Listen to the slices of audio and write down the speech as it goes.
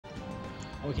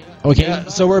Okay. Yeah,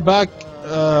 so we're back,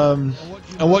 and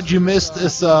what you missed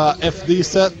is FD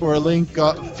set where Link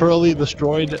got thoroughly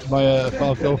destroyed by a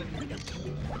Falco.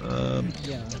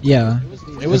 Yeah.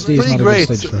 It was FD is pretty not a good great.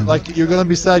 stage for him. Like, you're gonna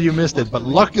be sad you missed it, but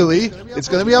luckily it's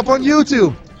gonna be up on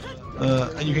YouTube,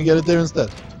 and you can get it there instead.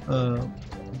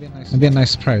 It'd be a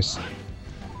nice surprise.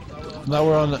 Now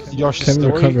we're on Yosh's Clever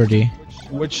story, recovery.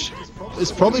 which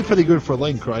is probably pretty good for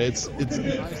Link, right? It's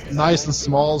nice and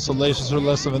small, so lasers are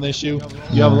less of an issue.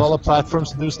 You have a lot of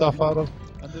platforms to do stuff out of,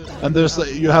 and there's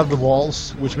you have the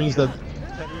walls, which means that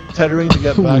tethering to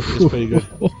get back is pretty good.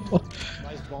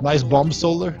 Nice bomb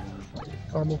soldier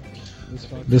combo.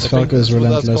 This I think Falco is that's what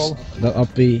that's relentless. called. The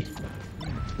up B.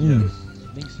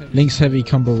 Link's heavy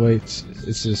combo weight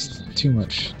is just too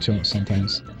much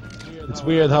sometimes. It's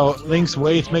weird how Link's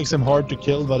weight makes him hard to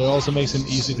kill, but it also makes him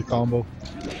easy to combo.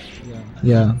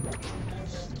 Yeah.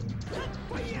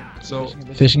 So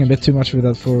Fishing a bit too much with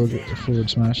that forward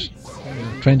smash.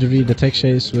 Trying to read the tech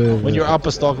chase with... when you're up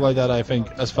a stock like that, I think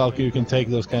as Falco you can take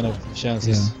those kind of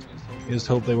chances. You just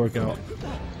hope they work out.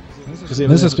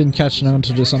 This has been catching on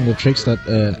to some of the tricks that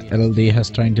LLD has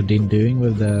trying to been doing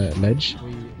with the ledge.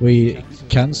 Where he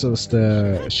cancels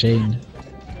the chain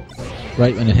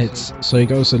right when it hits, so he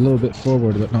goes a little bit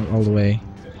forward but not all the way.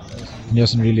 He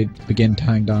doesn't really begin to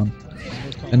hang down.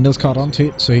 And Nils caught onto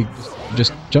it, so he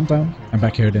just jumped down and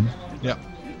back aired in. Yeah.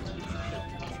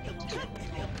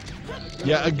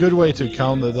 Yeah, a good way to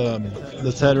counter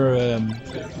the tether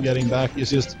getting back is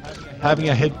just having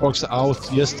a hitbox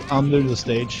out just under the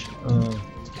stage.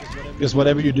 Because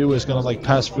whatever you do is gonna like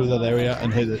pass through that area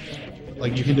and hit it.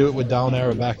 Like you can do it with down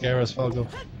air or back air as Falco.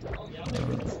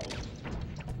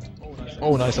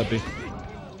 Oh, nice up B.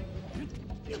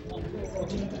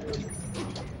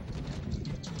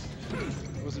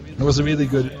 It was a really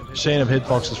good chain of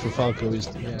hitboxes for Falco. He's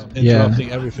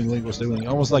interrupting everything Link was doing.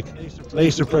 Almost like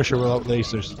laser pressure without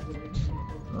lasers.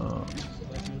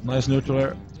 Nice neutral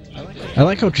air. I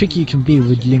like how tricky you can be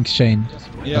with Link's chain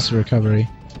as a recovery.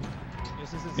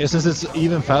 Yeah, since it's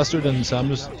even faster than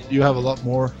Samus, you have a lot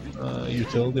more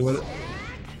utility with it.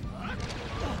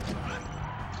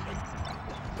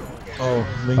 Oh,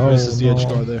 Link misses the edge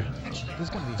guard there.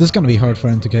 This is gonna be hard for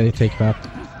him to take back.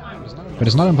 But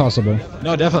it's not impossible.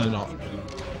 No, definitely not.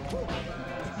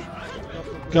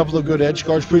 Couple of good edge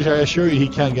guards, pretty sure I assure you he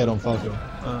can get on Falco.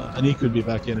 And he could be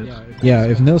back in it. Yeah,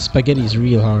 if Nils spaghetti is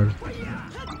real hard.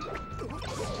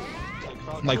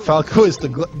 Like Falco is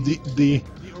the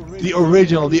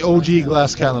original, the OG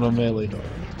glass cannon on melee.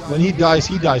 When he dies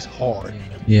hard.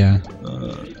 Yeah.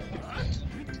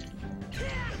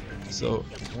 So.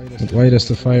 But why does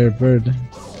the firebird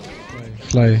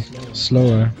fly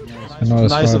slower and not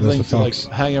as Nice far of as the Link to like fox?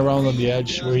 hang around on the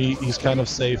edge where he's kind of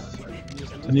safe,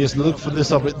 and he just look for this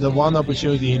the one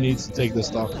opportunity he needs to take the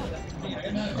stock.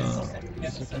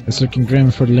 It's looking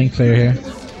grim for the Link player here.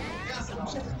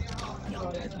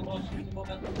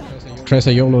 Tries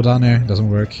a YOLO down there, doesn't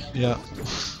work. Yeah.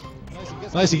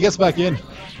 Nice, he gets back in.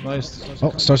 Nice.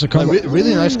 Oh, starts a combo.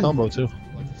 Really nice combo too.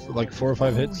 Like 4 or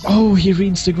 5 hits. Oh, he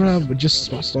reads the grab with just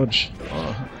spot dodge.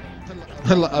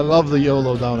 I love the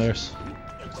YOLO down airs.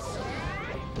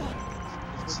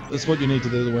 That's what you need to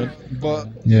do to win. But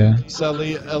yeah,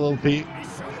 sadly, LLP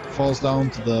falls down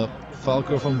to the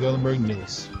Falco from Gothenburg,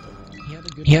 Nils.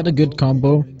 He had a good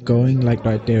combo going like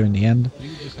right there in the end,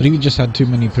 but he just had too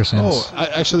many percents.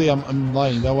 Oh, I'm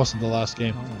lying. That wasn't the last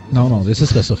game. No, this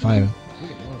is best of 5.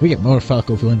 We get more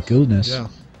Falco for Link goodness. Yeah.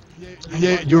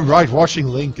 Yeah, you're right. Watching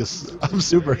Link is... I'm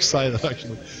super excited,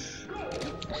 actually.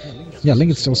 Yeah,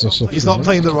 Link is also so... He's not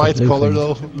playing the right color,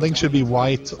 though. Link should be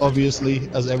white, obviously,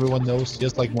 as everyone knows.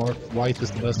 Just like Mark, white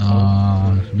is the best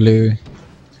color. Blue.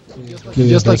 Blue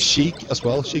Just like Sheik as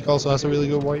well. Sheik also has a really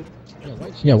good white.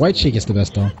 Yeah, white Sheik is the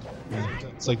best, though.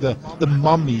 It's like the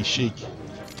mummy Sheik.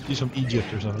 He's from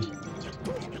Egypt or something.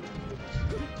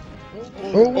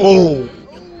 Oh!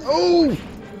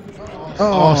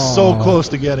 Oh, so close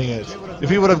to getting it. If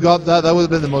he would have got that, that would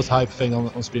have been the most hype thing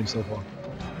on stream so far.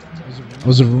 It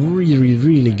was a really,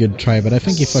 really good try, but I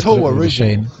think he fucked So up with the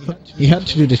original. chain. He had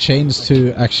to do the chains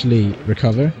to actually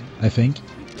recover, I think.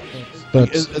 But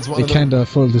It's one it of the- kinda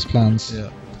foiled his plans. Yeah.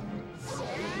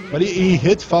 But he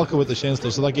hit Falco with the chains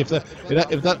though, so like if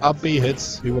that up B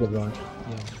hits, he would have gone.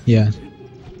 Yeah.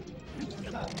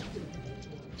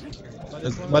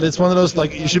 But it's one of those,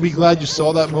 like, you should be glad you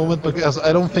saw that moment, because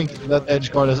I don't think that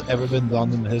edge guard has ever been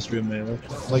done in the history of Melee.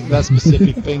 Like, that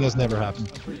specific thing has never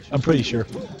happened. I'm pretty sure.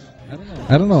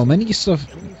 I don't know, many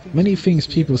things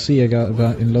people see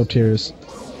about in low tiers,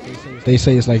 they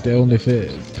say it's like the only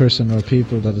person or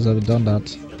people that has ever done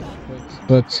that.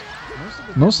 But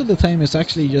most of the time it's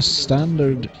actually just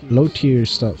standard low tier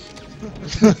stuff.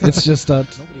 It's just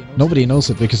that nobody knows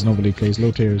it because nobody plays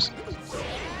low tiers.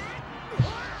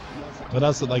 But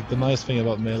that's like the nice thing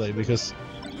about Melee, because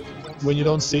when you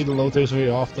don't see the low tiers very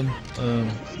often,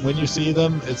 when you see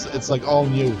them, it's like all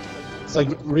new. It's like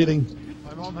reading.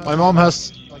 My mom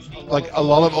has like a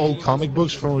lot of old comic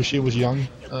books from when she was young.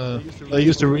 I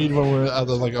used to read when we were at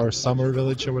like our summer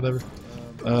village or whatever.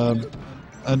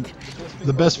 And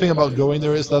the best thing about going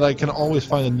there is that I can always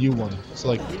find a new one. So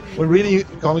like when reading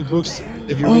comic books,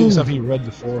 if you're reading something you read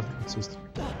before, it's just.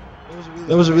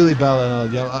 That was a really bad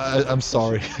analogy. I'm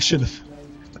sorry. I should have.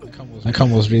 That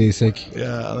combo was really sick.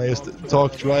 Yeah, and I just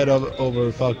talked right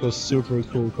over Falco's super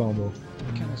cool combo.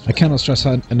 I cannot stress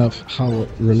enough how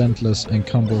relentless and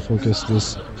combo focused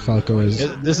this Falco is.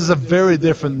 This is a very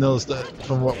different Nils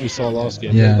from what we saw last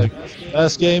game. Yeah. Like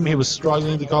last game he was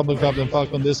struggling to combo Captain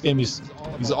Falco. In this game he's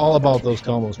all about those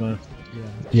combos, man.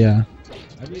 Yeah.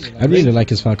 I really like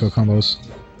his Falco combos.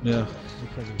 Yeah.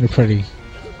 They're pretty.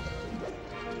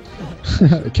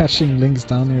 Catching links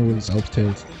down here with his up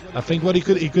tilt. I think what he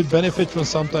could benefit from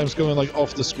sometimes going like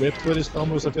off the script with his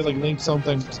combos. I feel like Link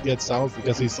sometimes gets out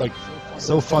because he's like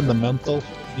so fundamental.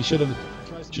 He should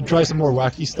try some more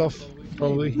wacky stuff,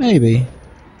 probably. Maybe.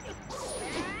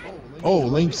 Oh,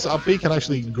 Link's up B can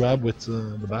actually grab with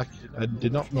the back. I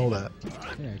did not know that.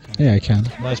 Yeah, I can.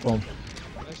 Nice bomb.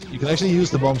 You can actually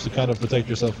use the bombs to kind of protect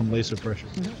yourself from laser pressure,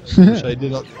 which I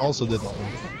also did not know.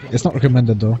 It's not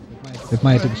recommended though. It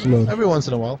might explode. Every once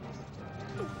in a while.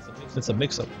 It's a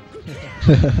mix-up.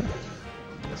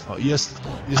 Oh, yes.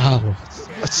 Ow.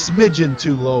 A smidgen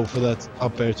too low for that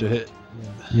up air to hit.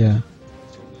 Yeah.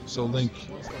 So Link,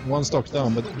 one stock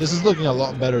down, but this is looking a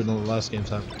lot better than the last game's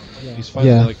happened. He's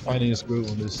finally like finding his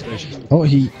groove on this station. Oh,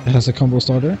 he has a combo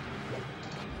starter.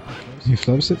 He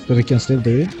flubs it, but he can still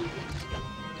do it.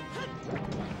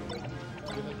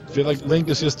 I feel like Link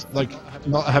is just like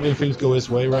not having things go his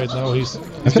way right now. He's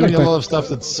doing a lot of stuff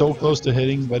that's so close to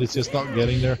hitting, but it's just not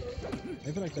getting there.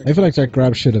 I feel like that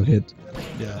grab should have hit.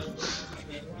 Yeah.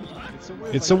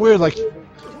 It's so weird, like.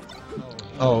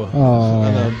 Oh.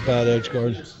 And a bad edge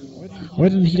guard. Why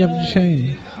didn't he have the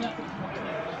chain?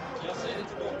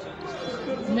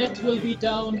 Net will be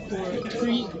down for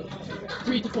 3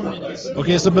 to 4 minutes.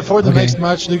 Okay, so before the next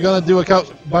match, they're gonna do a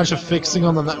bunch of fixing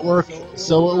on the network.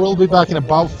 So we'll be back in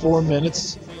about 4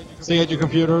 minutes. Stay at your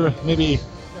computer, maybe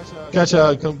catch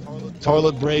a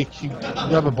toilet break,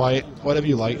 grab a bite, whatever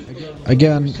you like.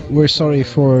 Again, we're sorry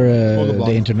for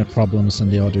the internet problems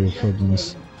and the audio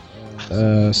problems.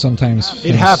 Sometimes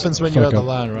it happens when you're at the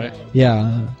LAN, right?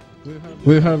 Yeah.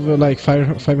 We have like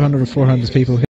 500 or 400 people